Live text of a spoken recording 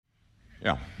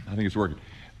Yeah, I think it's working.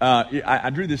 I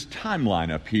drew this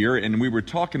timeline up here, and we were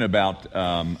talking about,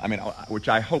 which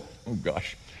I hope, oh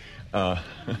gosh.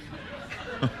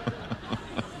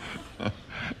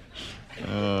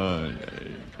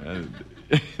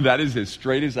 That is as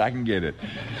straight as I can get it.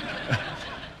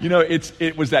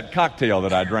 It was that cocktail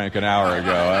that I drank an hour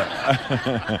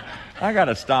ago. I got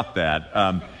to stop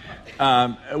that.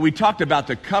 We talked about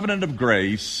the covenant of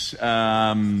grace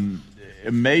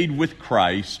made with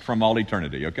Christ from all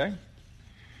eternity, okay?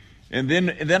 And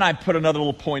then I put another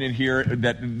little point in here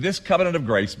that this covenant of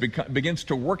grace begins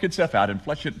to work itself out and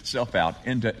flesh itself out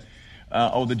into,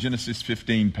 the Genesis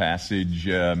 15 passage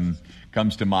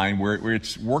comes to mind where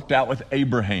it's worked out with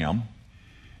Abraham.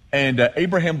 And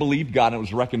Abraham believed God and it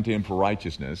was reckoned to him for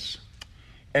righteousness.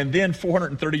 And then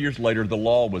 430 years later, the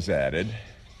law was added.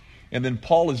 And then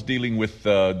Paul is dealing with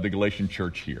the Galatian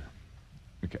church here.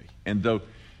 Okay,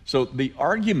 so the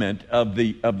argument of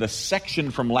the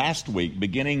section from last week,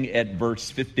 beginning at verse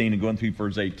 15 and going through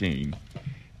verse 18,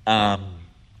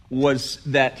 was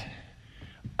that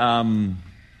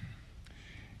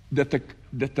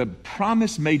the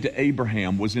promise made to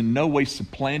Abraham was in no way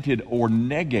supplanted or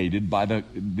negated by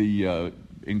the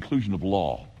inclusion of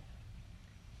law.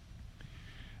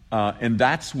 And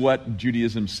that's what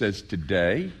Judaism says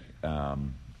today,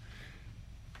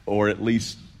 or at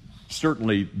least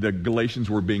certainly the Galatians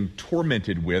were being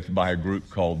tormented with by a group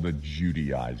called the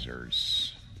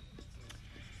Judaizers,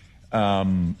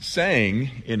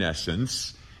 saying, in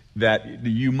essence, that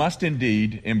you must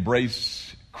indeed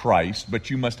embrace Christ, but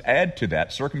you must add to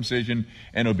that circumcision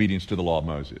and obedience to the law of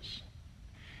Moses.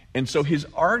 And so his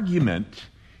argument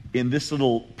in this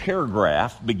little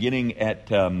paragraph, beginning at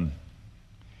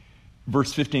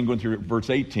verse 15, going through verse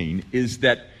 18, is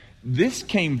that this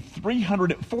came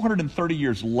 430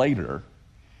 years later,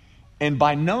 and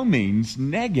by no means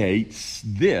negates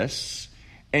this.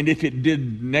 And if it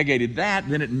did negated that,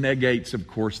 then it negates, of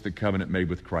course, the covenant made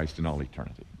with Christ in all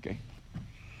eternity. Okay.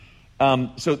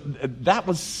 So that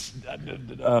was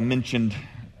mentioned,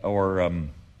 or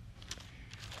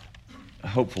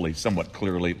hopefully somewhat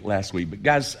clearly last week. But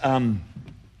guys,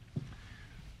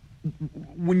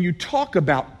 when you talk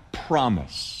about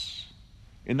promise,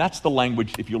 and that's the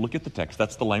language, if you look at the text,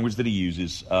 that's the language that he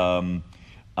uses.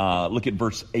 Look at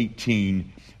verse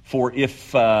 18. For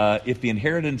if the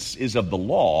inheritance is of the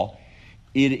law,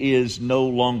 it is no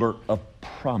longer a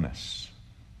promise,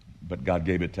 but God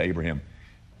gave it to Abraham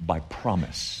by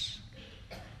promise.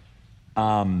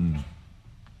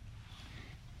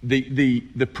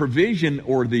 The provision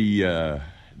or the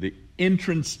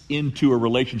entrance into a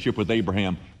relationship with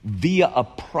Abraham via a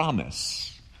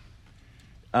promise.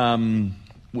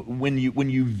 When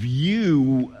you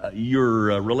view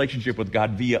your relationship with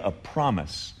God via a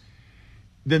promise,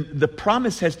 then the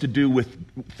promise has to do with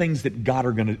things that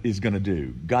God is going to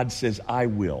do. God says, I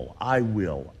will, I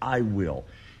will, I will,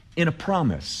 in a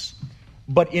promise.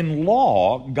 But in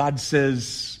law, God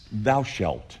says, thou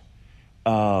shalt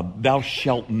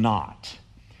not.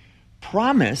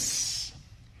 Promise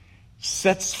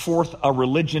sets forth a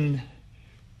religion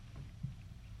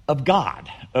of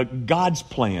God, God's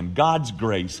plan, God's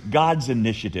grace, God's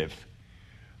initiative.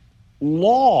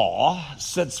 Law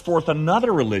sets forth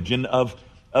another religion of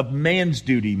man's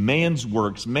duty, man's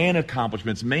works, man's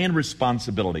accomplishments, man's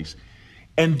responsibilities.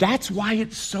 And that's why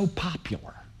it's so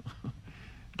popular.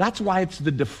 That's why it's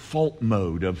the default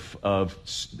mode of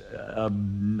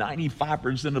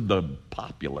 95% of the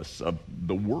populace of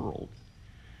the world.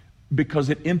 Because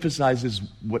it emphasizes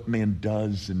what man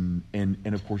does, and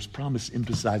of course, promise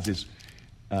emphasizes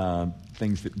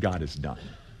things that God has done.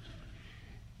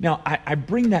 Now, I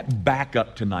bring that back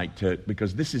up tonight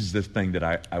because this is the thing that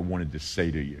I wanted to say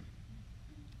to you.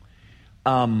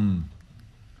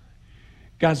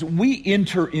 Guys, we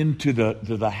enter into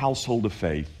the household of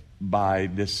faith by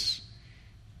this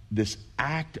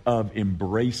act of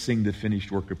embracing the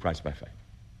finished work of Christ by faith.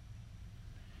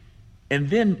 And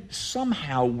then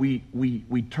somehow we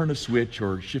turn a switch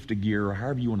or shift a gear or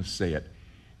however you want to say it,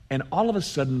 and all of a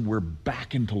sudden we're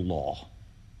back into law.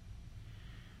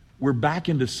 We're back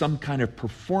into some kind of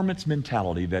performance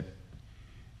mentality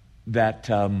that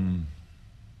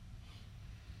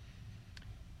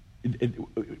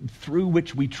through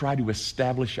which we try to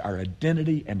establish our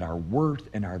identity and our worth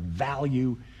and our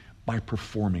value by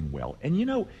performing well. And you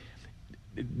know,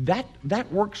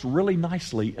 that works really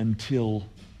nicely until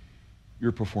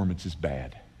your performance is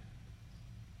bad.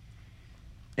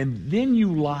 And then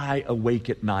you lie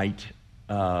awake at night,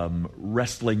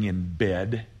 wrestling in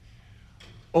bed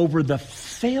over the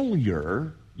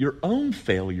failure, your own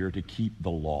failure to keep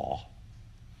the law.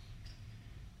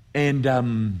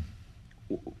 And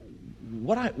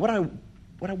what I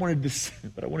wanted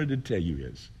to tell you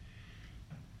is,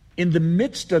 in the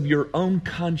midst of your own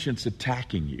conscience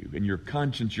attacking you, and your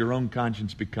own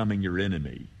conscience becoming your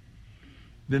enemy,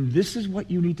 then this is what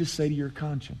you need to say to your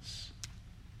conscience.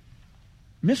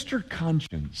 Mr.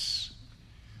 Conscience,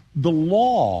 the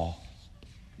law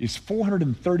is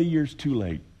 430 years too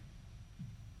late.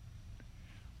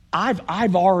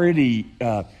 I've already,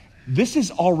 this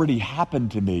has already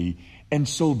happened to me, and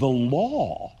so the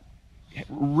law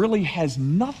really has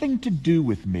nothing to do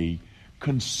with me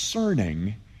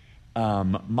concerning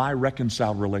my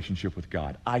reconciled relationship with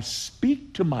God. I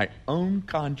speak to my own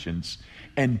conscience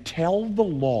and tell the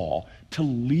law to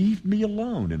leave me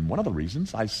alone. And one of the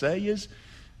reasons I say is,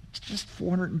 it's just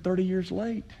 430 years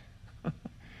late.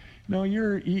 No,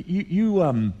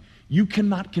 you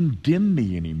cannot condemn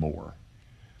me anymore.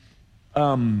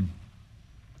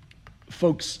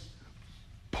 Folks,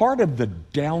 part of the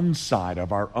downside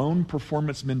of our own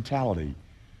performance mentality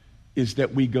is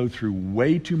that we go through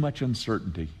way too much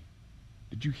uncertainty.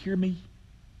 Did you hear me?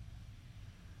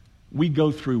 We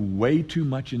go through way too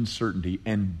much uncertainty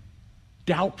and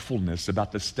doubtfulness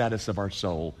about the status of our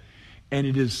soul. And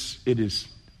it is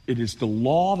the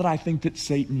law that I think that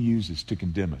Satan uses to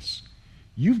condemn us.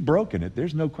 You've broken it,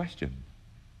 there's no question.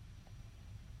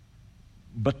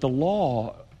 But the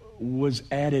law was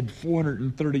added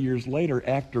 430 years later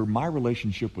after my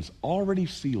relationship was already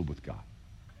sealed with God.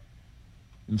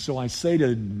 And so I say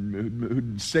to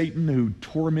Satan, who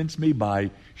torments me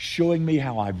by showing me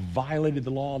how I violated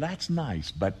the law, that's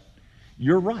nice, but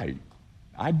you're right.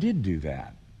 I did do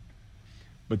that.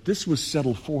 But this was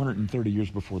settled 430 years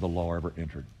before the law ever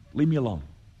entered. Leave me alone.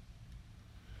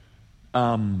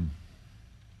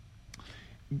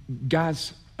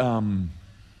 Guys,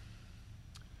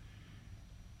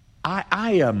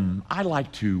 I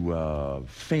like to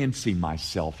fancy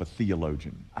myself a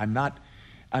theologian.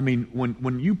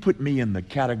 When you put me in the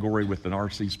category with an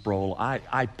R.C. Sproul,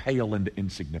 I pale into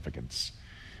insignificance.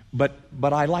 But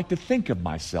I like to think of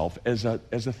myself as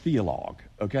a theologue,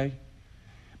 okay?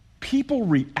 People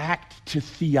react to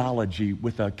theology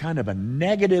with a kind of a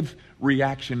negative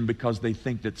reaction because they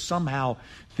think that somehow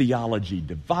theology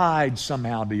divides,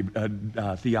 somehow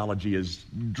theology is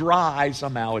dry,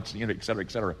 somehow it's, et cetera,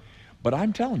 et cetera. But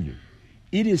I'm telling you,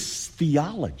 it is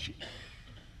theology.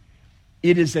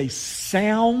 It is a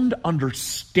sound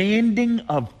understanding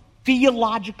of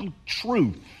theological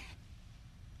truth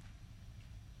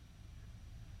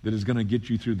that is going to get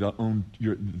you through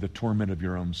the torment of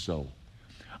your own soul.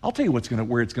 I'll tell you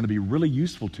where it's going to be really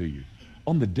useful to you.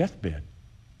 On the deathbed.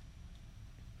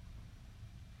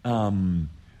 You're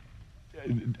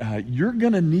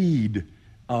going to need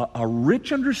a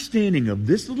rich understanding of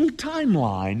this little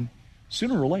timeline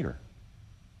sooner or later.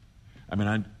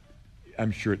 I'm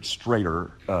sure it's straighter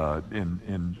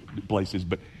in places,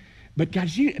 but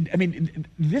guys,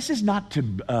 this is not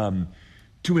to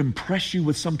impress you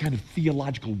with some kind of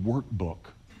theological workbook.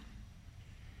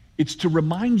 It's to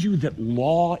remind you that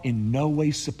law in no way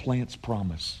supplants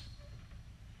promise.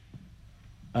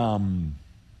 You're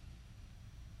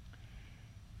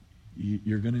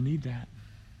going to need that,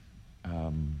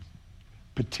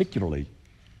 particularly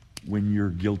when you're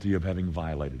guilty of having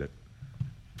violated it.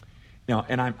 Now,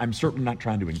 and I'm certainly not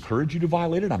trying to encourage you to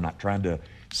violate it. I'm not trying to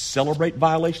celebrate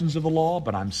violations of the law,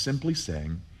 but I'm simply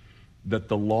saying that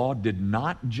the law did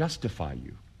not justify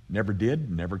you. Never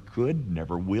did, never could,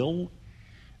 never will.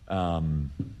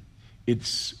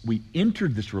 We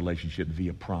entered this relationship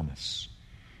via promise.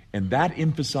 And that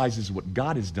emphasizes what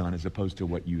God has done as opposed to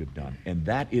what you have done. And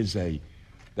that is a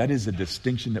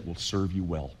distinction that will serve you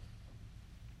well.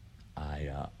 I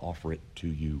offer it to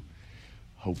you,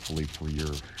 hopefully for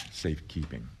your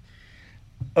safekeeping.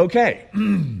 Okay.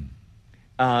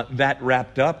 That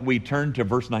wrapped up. We turn to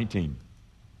verse 19.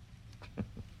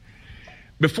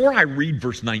 Before I read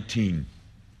verse 19,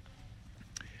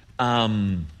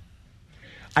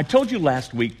 I told you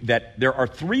last week that there are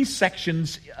three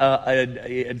sections,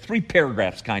 three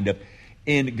paragraphs kind of,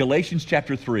 in Galatians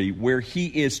chapter 3 where he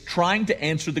is trying to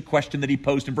answer the question that he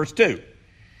posed in verse 2.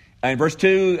 In verse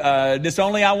 2, this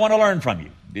only I want to learn from you.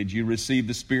 Did you receive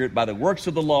the Spirit by the works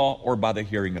of the law or by the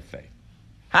hearing of faith?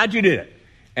 How'd you do it?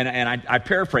 And I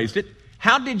paraphrased it.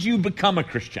 How did you become a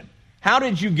Christian? How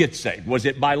did you get saved? Was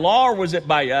it by law or was it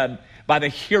by the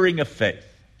hearing of faith?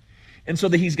 And so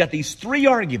he's got these three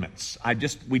arguments.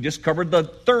 We just covered the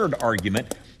third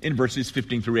argument in verses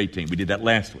 15 through 18. We did that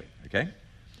last week, okay?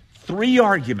 Three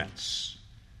arguments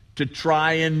to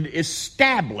try and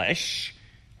establish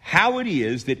how it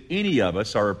is that any of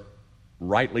us are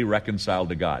rightly reconciled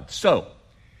to God. So,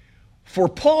 for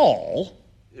Paul,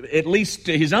 at least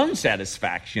to his own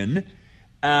satisfaction,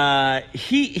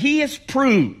 he has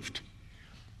proved,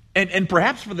 and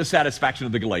perhaps for the satisfaction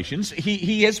of the Galatians,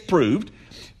 he has proved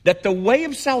that the way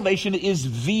of salvation is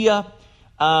via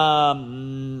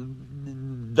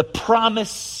the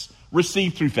promise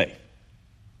received through faith.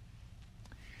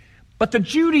 But the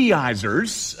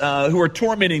Judaizers who are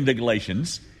tormenting the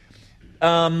Galatians,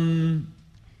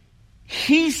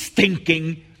 he's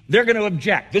thinking they're going to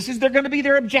object. They're going to be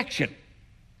their objection.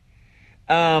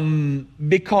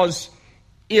 Because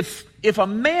if a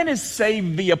man is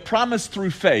saved via promise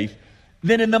through faith,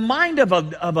 then in the mind of a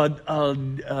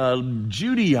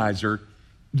Judaizer,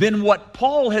 then what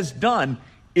Paul has done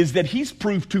is that he's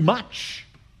proved too much.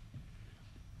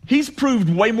 He's proved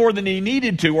way more than he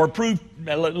needed to, or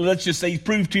let's just say he's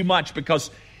proved too much,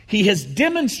 because he has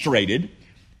demonstrated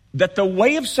that the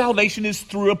way of salvation is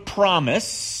through a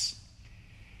promise,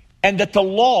 and that the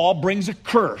law brings a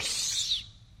curse.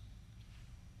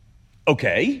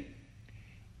 Okay,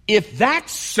 if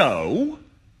that's so,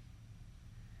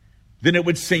 then it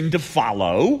would seem to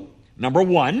follow, number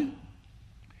one,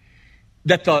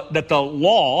 that the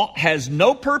law has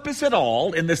no purpose at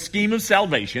all in the scheme of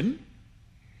salvation,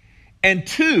 and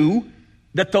two,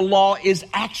 that the law is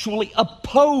actually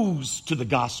opposed to the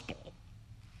gospel.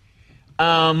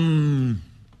 And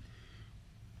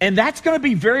that's going to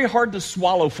be very hard to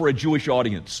swallow for a Jewish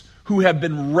audience who have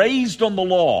been raised on the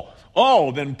law.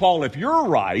 Oh, then Paul, if you're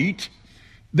right,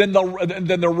 then the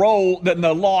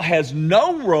law has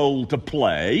no role to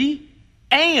play,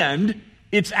 and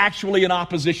it's actually in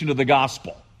opposition to the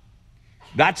gospel.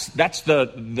 That's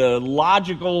the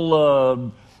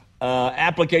logical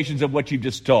applications of what you've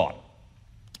just taught.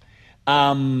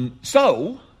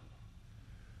 So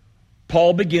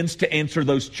Paul begins to answer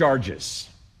those charges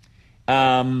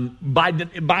by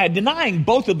denying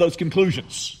both of those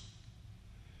conclusions.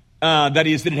 That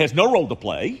is, that it has no role to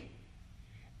play,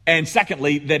 and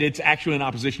secondly, that it's actually in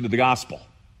opposition to the gospel.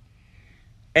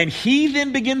 And he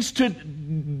then begins to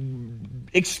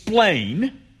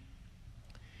explain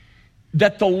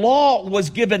that the law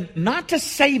was given not to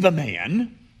save a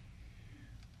man,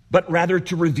 but rather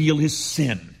to reveal his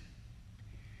sin.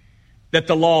 That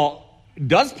the law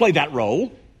does play that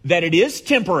role, that it is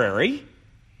temporary,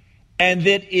 and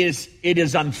that it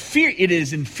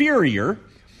is inferior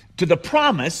to the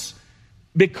promise,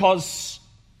 because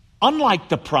unlike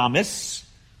the promise,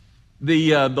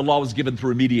 the law was given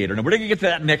through a mediator. Now we're going to get to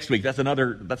that next week. That's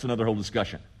another whole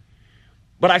discussion.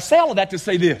 But I say all of that to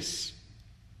say this.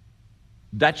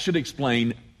 That should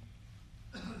explain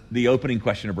the opening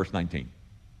question of verse 19.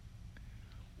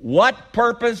 What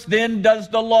purpose then does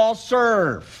the law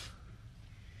serve?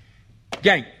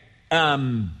 Gang,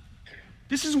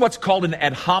 this is what's called an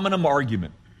ad hominem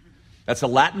argument. That's a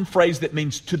Latin phrase that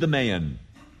means to the man.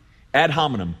 Ad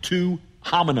hominem, to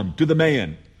the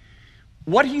man.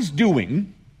 What he's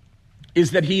doing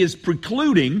is that he is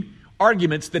precluding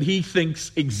arguments that he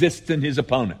thinks exist in his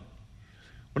opponent.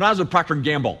 When I was with Procter &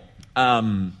 Gamble, they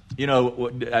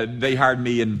hired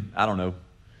me in,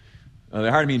 they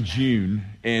hired me in June,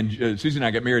 and Susie and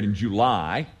I got married in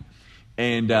July,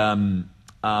 and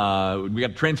we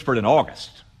got transferred in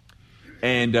August.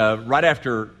 And right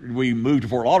after we moved to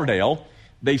Fort Lauderdale,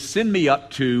 they send me up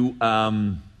to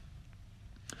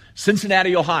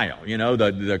Cincinnati, Ohio,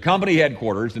 the company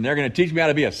headquarters, and they're going to teach me how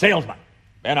to be a salesman.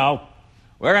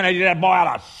 We're going to teach that boy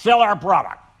how to sell our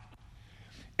product.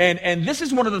 And this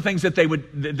is one of the things that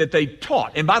they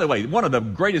taught. And by the way, one of the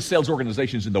greatest sales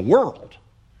organizations in the world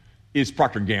is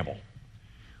Procter & Gamble.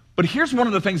 But here's one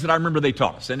of the things that I remember they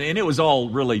taught us, and it was all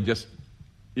really just,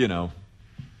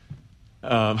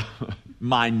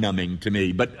 mind-numbing to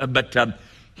me. But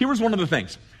here was one of the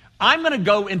things. I'm going to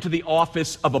go into the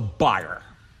office of a buyer,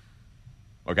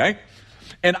 okay?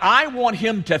 And I want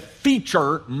him to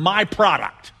feature my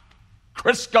product,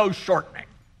 Crisco shortening.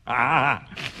 I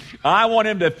want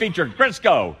him to feature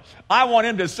Crisco. I want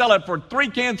him to sell it for 3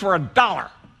 cans for $1.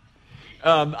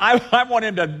 I want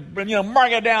him to,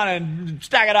 mark it down and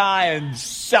stack it high and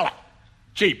sell it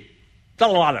cheap.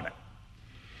 Sell a lot of it.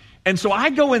 And so I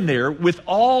go in there with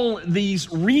all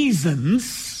these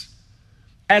reasons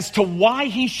as to why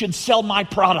he should sell my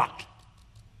product.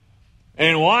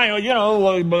 And why,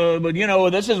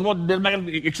 this is what,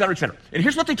 et cetera, et cetera. And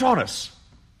here's what they taught us.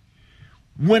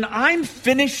 When I'm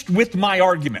finished with my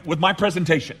argument, with my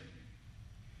presentation,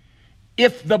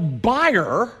 if the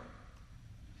buyer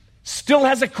still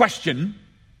has a question,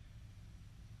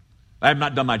 I have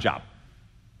not done my job.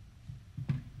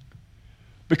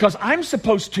 Because I'm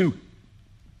supposed to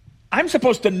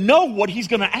know what he's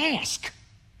going to ask.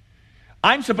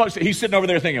 He's sitting over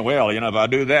there thinking, well, if I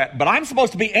do that, but I'm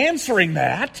supposed to be answering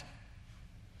that.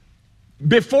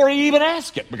 before he even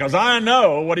asks it, because I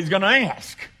know what he's going to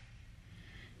ask.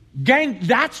 Gang,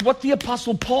 that's what the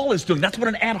Apostle Paul is doing. That's what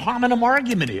an ad hominem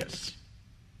argument is.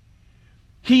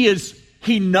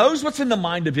 He knows what's in the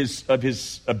mind of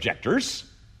his objectors,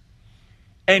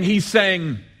 and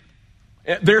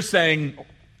they're saying,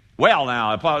 well,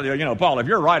 now, Paul, if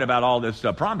you're right about all this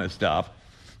promise stuff,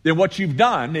 then what you've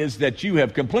done is that you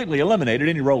have completely eliminated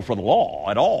any role for the law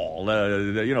at all.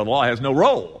 The law has no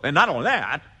role. And not only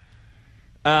that,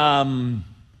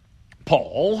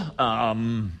 Paul,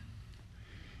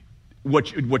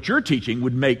 what you're teaching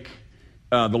would make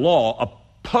the law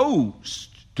opposed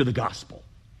to the gospel.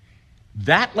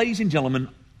 That, ladies and gentlemen,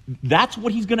 that's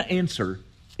what he's going to answer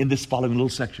in this following little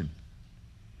section.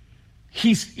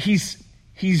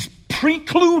 He's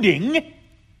precluding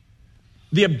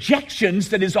the objections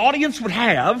that his audience would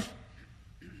have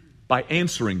by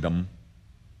answering them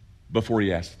before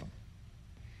he asks them.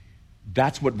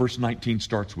 That's what verse 19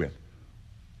 starts with.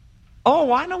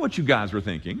 Oh, I know what you guys were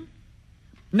thinking.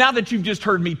 Now that you've just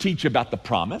heard me teach about the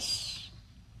promise,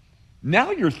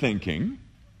 now you're thinking,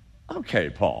 okay,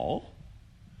 Paul,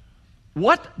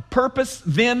 what purpose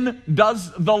then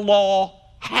does the law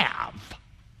have?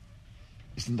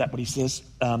 Isn't that what he says?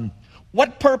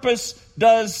 What purpose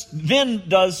does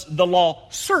the law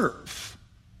serve?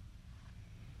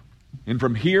 And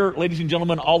from here, ladies and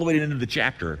gentlemen, all the way to the end of the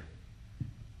chapter,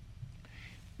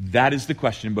 that is the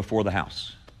question before the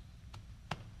house.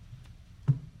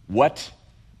 What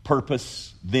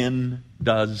purpose then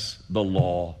does the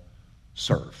law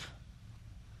serve?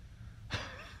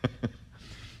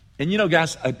 And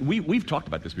guys, we've talked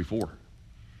about this before,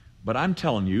 but I'm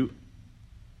telling you,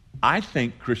 I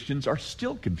think Christians are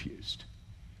still confused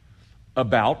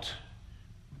about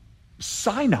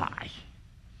Sinai,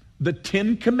 the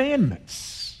Ten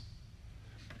Commandments.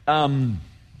 And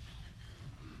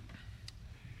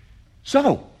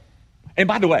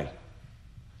by the way,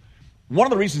 one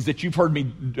of the reasons that you've heard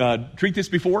me treat this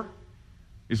before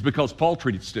is because Paul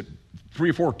treats it 3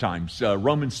 or 4 times.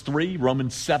 Romans 3,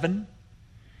 Romans 7,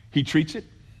 he treats it.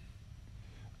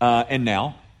 And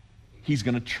now he's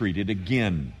going to treat it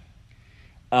again.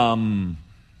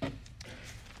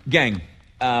 Gang,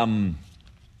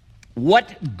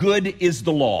 what good is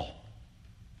the law?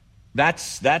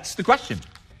 That's the question.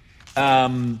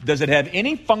 Does it have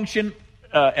any function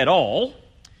at all?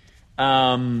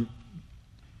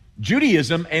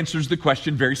 Judaism answers the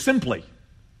question very simply.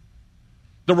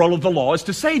 The role of the law is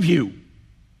to save you.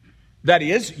 That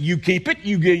is, you keep it,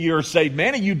 you're a saved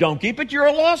man, and you don't keep it, you're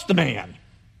a lost man.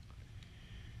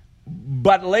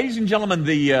 But, ladies and gentlemen,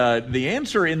 the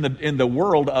answer in the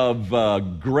world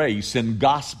of grace and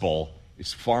gospel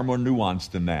is far more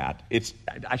nuanced than that.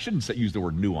 I shouldn't use the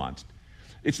word nuanced.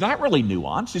 It's not really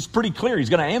nuanced. It's pretty clear. He's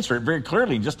going to answer it very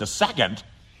clearly in just a second.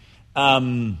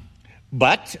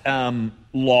 But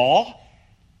law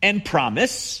and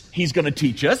promise, he's going to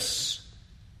teach us,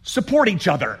 support each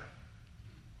other.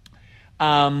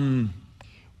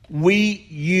 We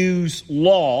use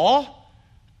law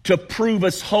to prove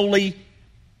us holy.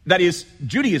 That is,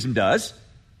 Judaism does.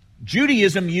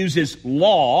 Judaism uses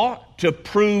law to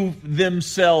prove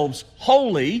themselves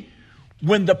holy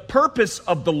when the purpose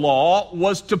of the law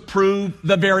was to prove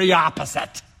the very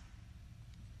opposite,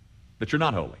 that you're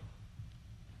not holy.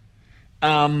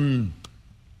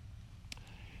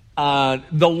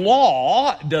 The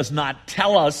law does not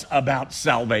tell us about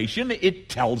salvation. It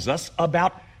tells us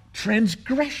about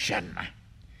transgression.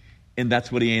 And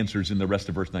that's what he answers in the rest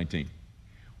of verse 19.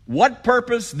 What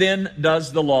purpose then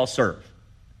does the law serve?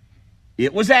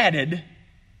 It was added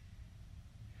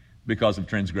because of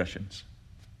transgressions.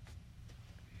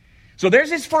 So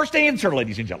there's his first answer,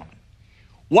 ladies and gentlemen.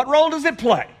 What role does it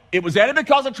play? It was added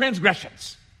because of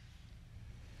transgressions.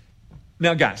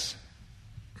 Now, guys,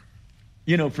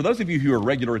 for those of you who are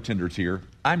regular attenders here,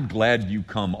 I'm glad you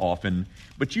come often,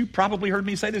 but you probably heard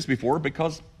me say this before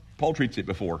because Paul treats it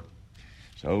before.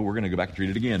 So we're going to go back and treat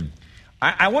it again.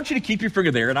 I want you to keep your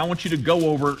finger there, and I want you to go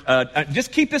over,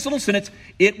 just keep this little sentence,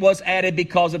 it was added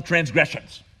because of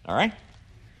transgressions. All right?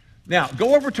 Now,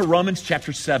 go over to Romans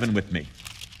chapter 7 with me.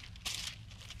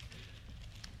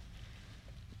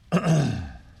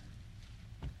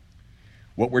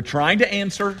 What we're trying to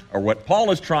answer, or what Paul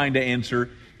is trying to answer,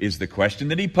 is the question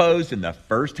that he posed in the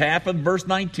first half of verse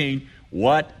 19.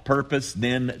 What purpose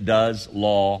then does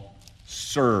law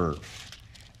serve?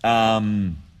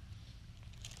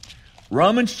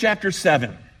 Romans chapter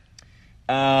 7.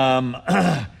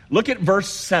 Look at verse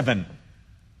 7.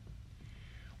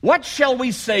 What shall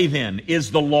we say then?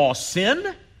 Is the law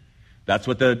sin? That's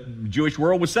what the Jewish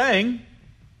world was saying.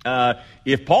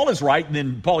 If Paul is right,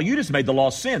 then Paul, you just made the law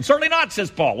sin. Certainly not, says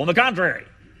Paul. On the contrary,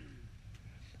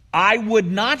 I would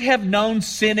not have known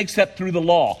sin except through the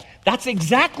law. That's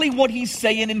exactly what he's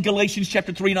saying in Galatians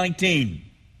chapter 3:19.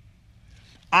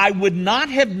 I would not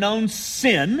have known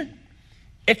sin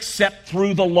except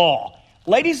through the law.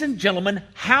 Ladies and gentlemen,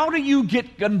 how do you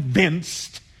get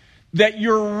convinced that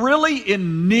you're really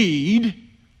in need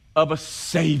of a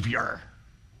Savior?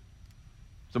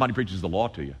 Somebody preaches the law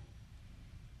to you.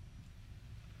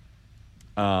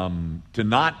 To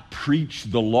not preach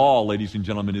the law, ladies and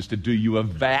gentlemen, is to do you a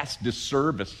vast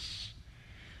disservice,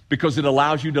 because it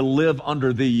allows you to live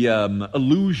under the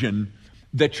illusion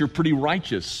that you're pretty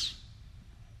righteous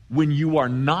when you are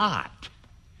not.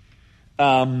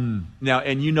 Now,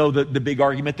 and you know the big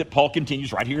argument that Paul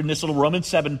continues right here in this little Romans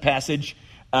 7 passage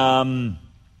about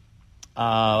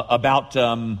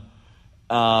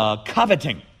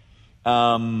coveting.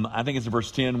 I think it's in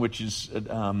verse 10, which is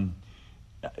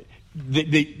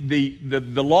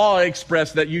the law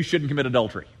expressed that you shouldn't commit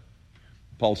adultery.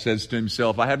 Paul says to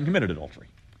himself, I haven't committed adultery.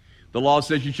 The law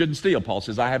says you shouldn't steal. Paul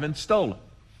says, I haven't stolen.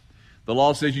 The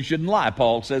law says you shouldn't lie.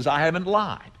 Paul says, I haven't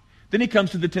lied. Then he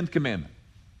comes to the 10th commandment.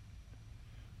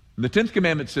 And the 10th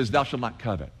commandment says, thou shalt not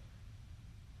covet.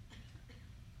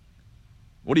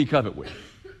 What do you covet with?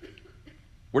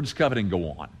 Where does coveting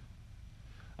go on?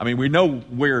 I mean, we know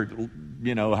where,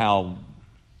 how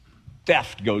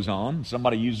theft goes on.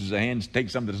 Somebody uses a hand to take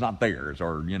something that's not theirs,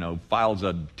 or, files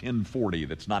a 1040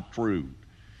 that's not true.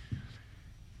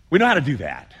 We know how to do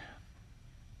that.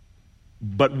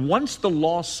 But once the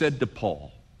law said to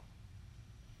Paul,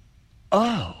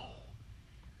 oh,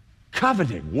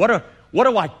 coveting, what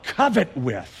do I covet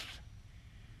with?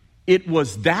 It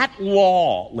was that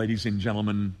law, ladies and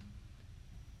gentlemen,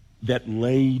 that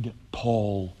laid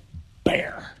Paul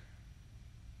bare.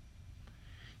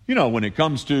 When it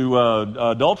comes to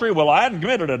adultery, well, I hadn't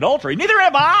committed adultery. Neither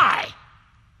have I.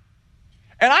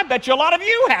 And I bet you a lot of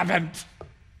you haven't.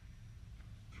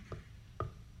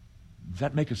 Does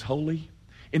that make us holy?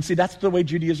 And see, that's the way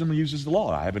Judaism uses the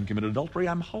law. I haven't committed adultery,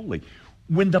 I'm holy.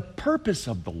 When the purpose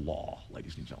of the law,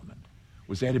 ladies and gentlemen,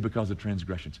 was added because of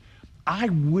transgressions, I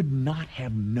would not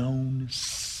have known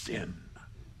sin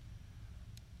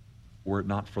were it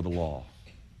not for the law.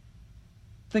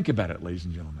 Think about it, ladies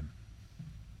and gentlemen.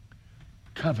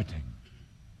 Coveting.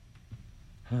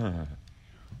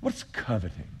 What's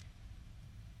coveting?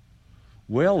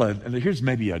 Well, here's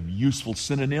maybe a useful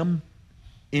synonym.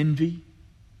 Envy.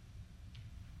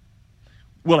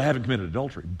 Well, I haven't committed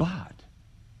adultery, but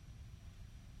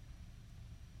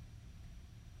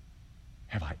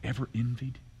have I ever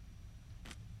envied?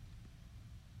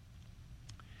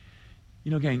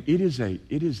 Gang, it is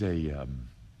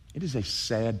a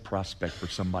sad prospect for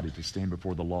somebody to stand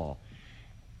before the law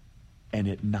and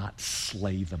it not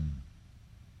slay them,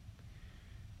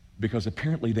 because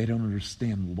apparently they don't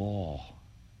understand law.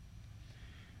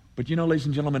 But ladies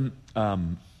and gentlemen,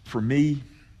 for me,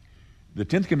 the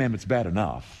 10th commandment's bad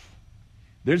enough.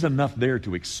 There's enough there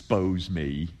to expose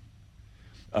me,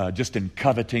 just in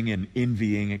coveting and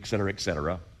envying, etc.,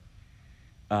 etc.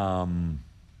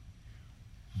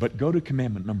 But go to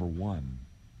commandment number 1.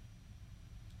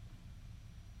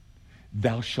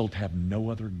 Thou shalt have no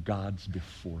other gods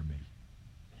before me.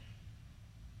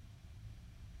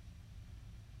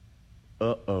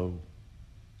 Uh-oh.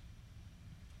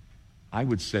 I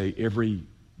would say every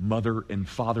mother and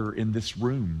father in this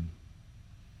room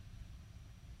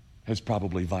has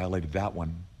probably violated that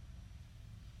one.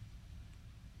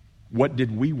 What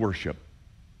did we worship?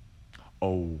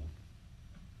 Oh,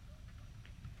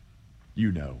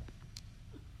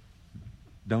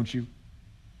 don't you?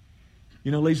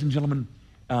 Ladies and gentlemen,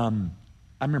 I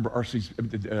remember R.C.'s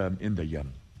in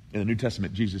the New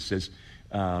Testament. Jesus says,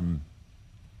 "The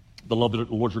love of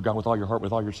the Lord your God with all your heart,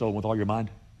 with all your soul, and with all your mind,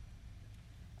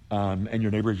 and your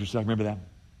neighbor as yourself." Remember that?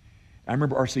 I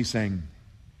remember R.C. saying,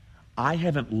 "I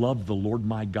haven't loved the Lord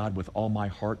my God with all my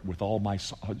heart, with all my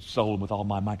soul, and with all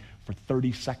my mind for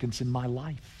 30 seconds in my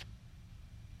life."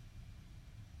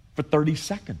 For 30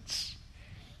 seconds.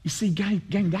 You see,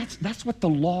 gang, that's what the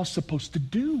law is supposed to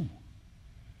do.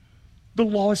 The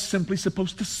law is simply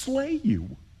supposed to slay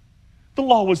you. The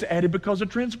law was added because of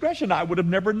transgression. I would have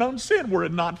never known sin were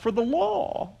it not for the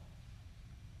law.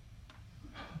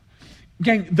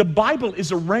 Gang, the Bible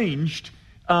is arranged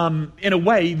in a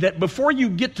way that before you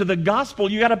get to the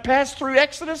gospel, you got to pass through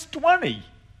Exodus 20.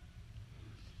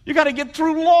 You got to get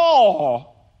through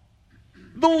law.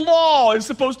 The law is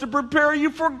supposed to prepare you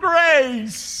for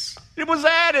grace. It was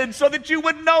added so that you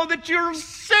would know that you're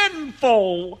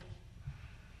sinful.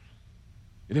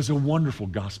 It has a wonderful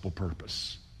gospel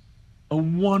purpose. a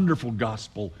wonderful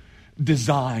gospel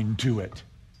design to it.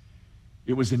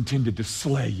 It was intended to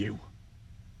slay you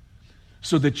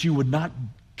so that you would not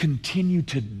continue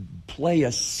to play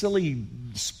a silly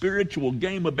spiritual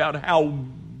game about how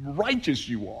righteous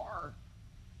you are.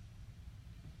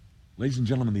 Ladies and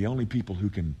gentlemen, the only people who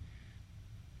can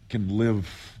live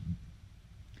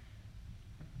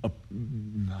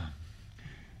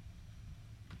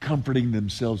comforting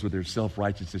themselves with their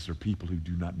self-righteousness are people who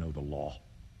do not know the law.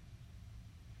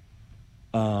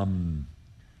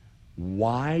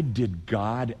 Why did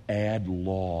God add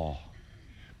law?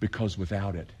 Because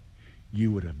without it,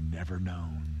 you would have never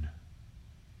known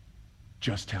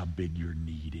just how big your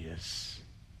need is.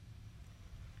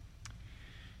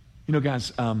 You know,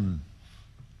 guys,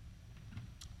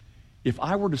 if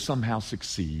I were to somehow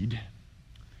succeed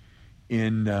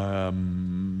in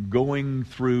going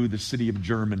through the city of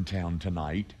Germantown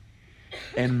tonight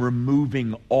and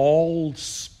removing all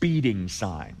speeding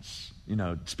signs,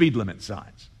 speed limit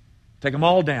signs, take them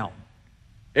all down,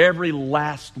 every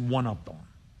last one of them,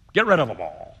 get rid of them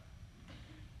all,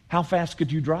 how fast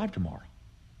could you drive tomorrow?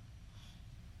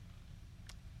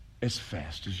 As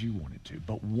fast as you wanted to.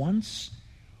 But once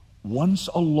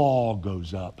a law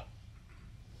goes up,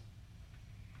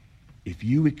 if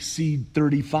you exceed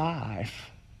 35,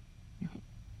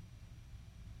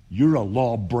 you're a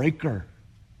lawbreaker.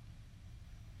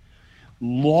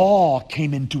 Law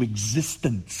came into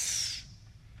existence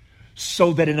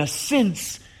so that in a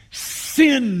sense,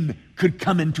 sin could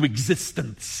come into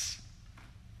existence.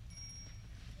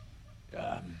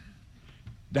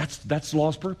 That's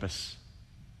law's purpose.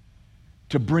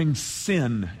 To bring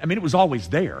sin. I mean, it was always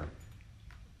there.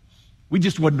 We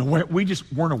just weren't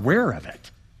aware of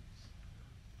it.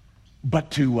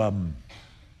 But to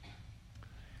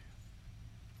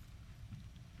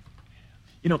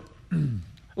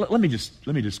let me just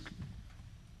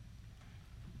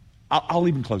I'll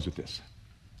even close with this.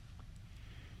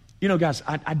 Guys,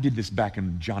 I did this back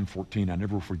in John 14. I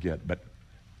never forget, but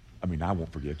I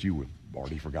won't forget. You have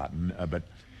already forgotten,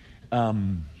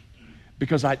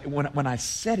 because when I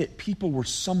said it, people were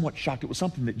somewhat shocked. It was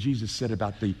something that Jesus said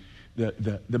about the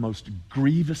most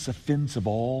grievous offense of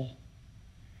all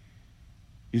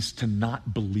is to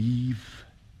not believe.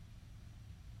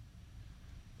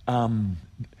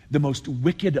 The most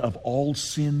wicked of all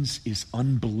sins is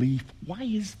unbelief. Why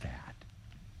is that?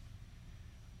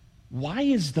 Why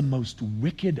is the most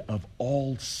wicked of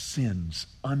all sins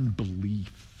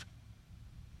unbelief?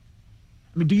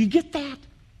 Do you get that?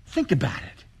 Think about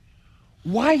it.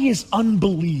 Why is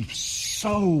unbelief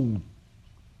so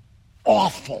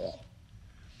awful?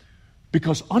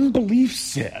 Because unbelief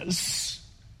says,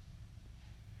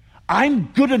 I'm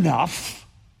good enough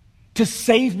to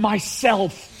save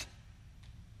myself.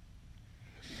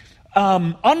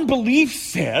 Unbelief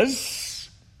says,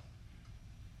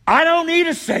 I don't need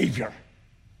a Savior.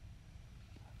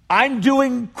 I'm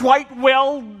doing quite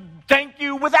well, thank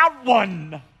you, without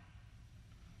one.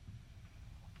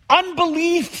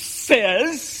 Unbelief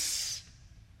says,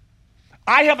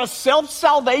 I have a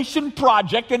self-salvation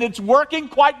project and it's working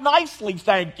quite nicely,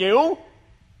 thank you.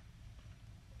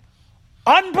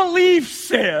 Unbelief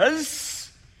says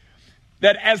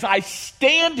that as I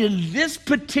stand in this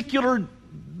particular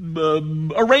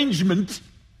arrangement,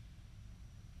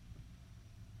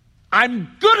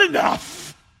 I'm good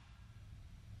enough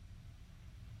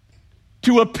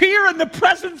to appear in the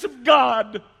presence of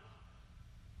God.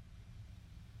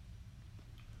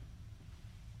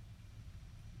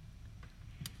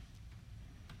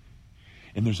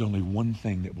 And there's only one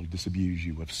thing that will disabuse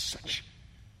you of such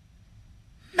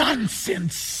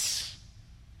nonsense.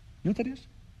 You know what that is?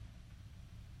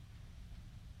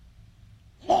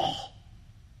 Law.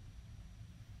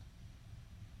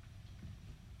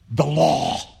 The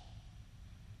law.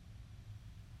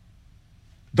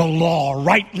 The law,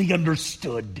 rightly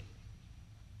understood.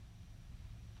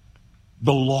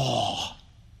 The law,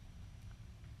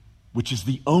 which is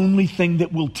the only thing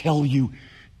that will tell you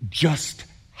just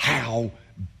how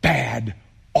bad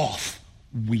off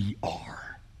we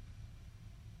are.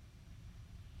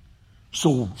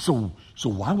 So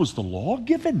why was the law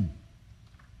given?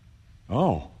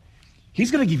 Oh,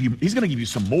 he's going to give you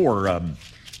some more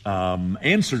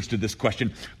answers to this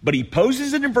question, but he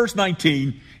poses it in verse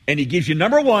 19, and he gives you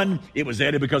number one: it was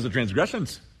added because of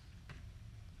transgressions.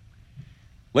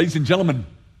 Ladies and gentlemen,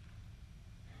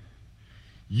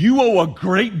 you owe a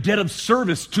great debt of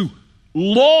service to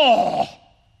law.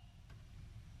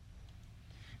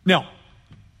 Now,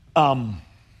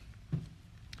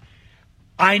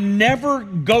 I never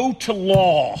go to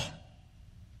law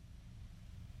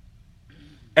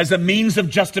as a means of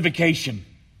justification.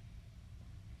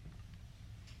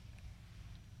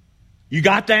 You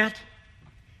got that?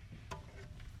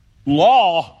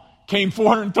 Law came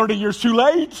 430 years too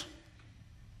late.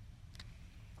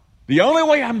 The only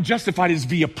way I'm justified is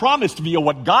via promise, via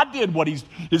what God did, what His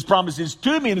promises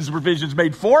to me and His provisions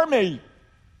made for me.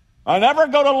 I never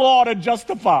go to law to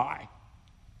justify.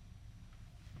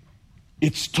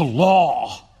 It's to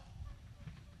law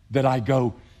that I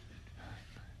go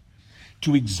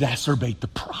to exacerbate the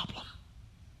problem.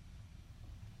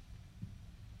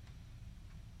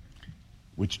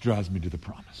 Which drives me to the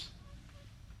promise.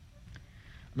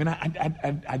 I mean,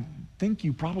 I think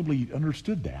you probably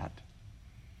understood that.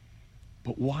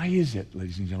 But why is it,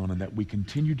 ladies and gentlemen, that we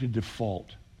continue to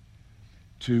default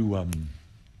to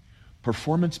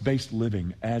performance-based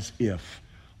living as if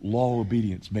law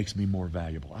obedience makes me more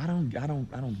valuable? I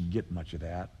don't get much of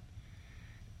that.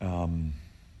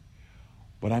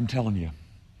 But I'm telling you,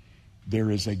 there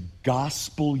is a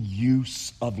gospel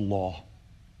use of law.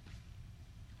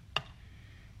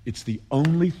 It's the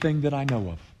only thing that I know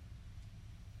of.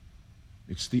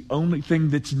 It's the only thing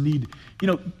that's needed. You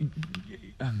know,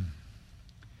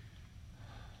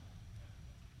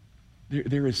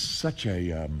 there is such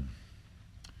a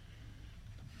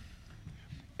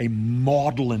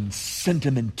maudlin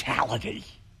sentimentality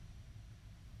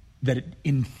that it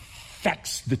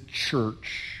infects the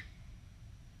church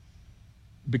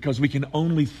because we can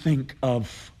only think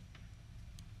of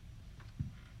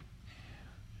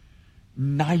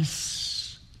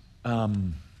nice,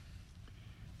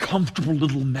 comfortable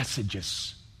little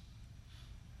messages.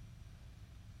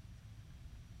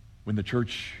 When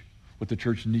what the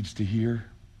church needs to hear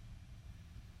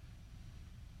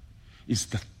is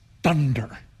the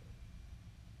thunder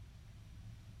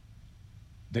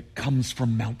that comes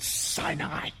from Mount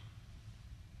Sinai.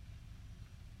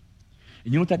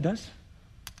 And you know what that does?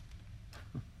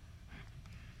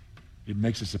 It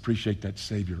makes us appreciate that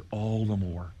Savior all the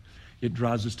more. It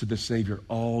draws us to the Savior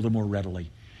all the more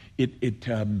readily.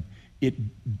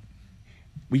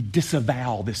 We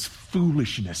disavow this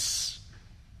foolishness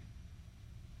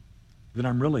that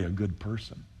I'm really a good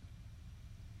person.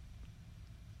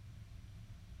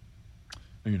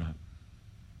 No, you're not.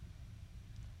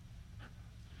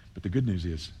 But the good news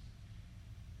is,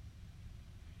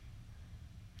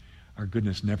 our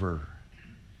goodness never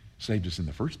saved us in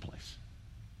the first place.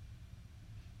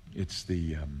 It's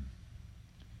the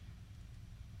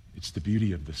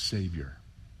beauty of the Savior.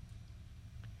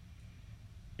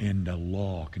 And the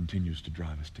law continues to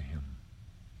drive us to Him.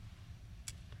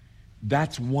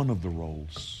 That's one of the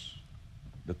roles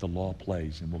that the law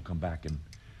plays, and we'll come back and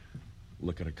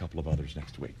look at a couple of others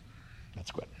next week. That's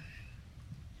good.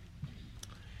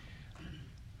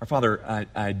 Our Father,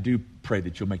 I do pray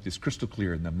that you'll make this crystal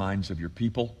clear in the minds of your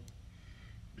people,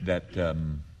 that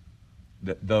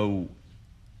though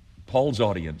Paul's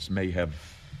audience may have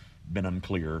been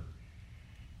unclear,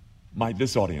 might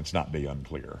this audience not be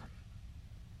unclear?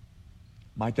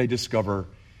 Might they discover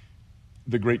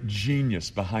the great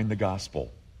genius behind the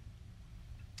gospel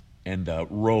and the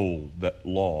role that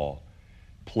law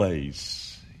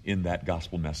plays in that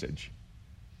gospel message?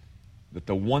 That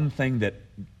the one thing that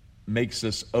makes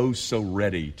us oh so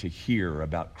ready to hear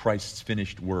about Christ's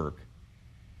finished work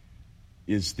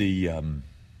is the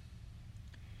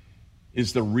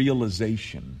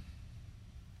realization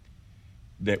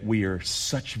that we are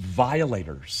such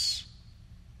violators.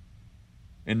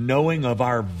 And knowing of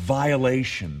our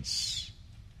violations,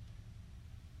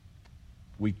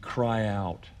 we cry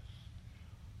out,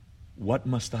 "What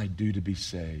must I do to be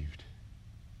saved?"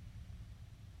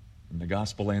 And the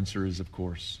gospel answer is, of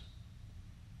course,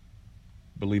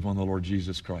 believe on the Lord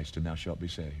Jesus Christ and thou shalt be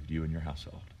saved, you and your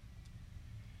household.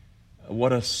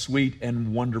 What a sweet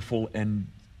and wonderful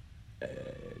and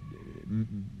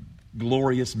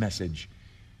glorious message,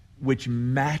 which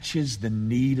matches the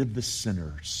need of the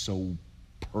sinner so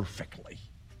perfectly.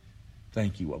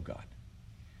 Thank you, oh God.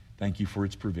 Thank you for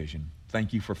its provision.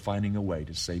 Thank you for finding a way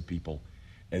to save people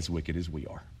as wicked as we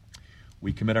are.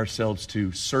 We commit ourselves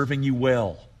to serving you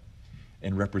well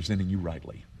and representing you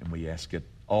rightly. And we ask it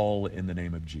all in the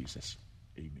name of Jesus.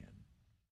 Amen.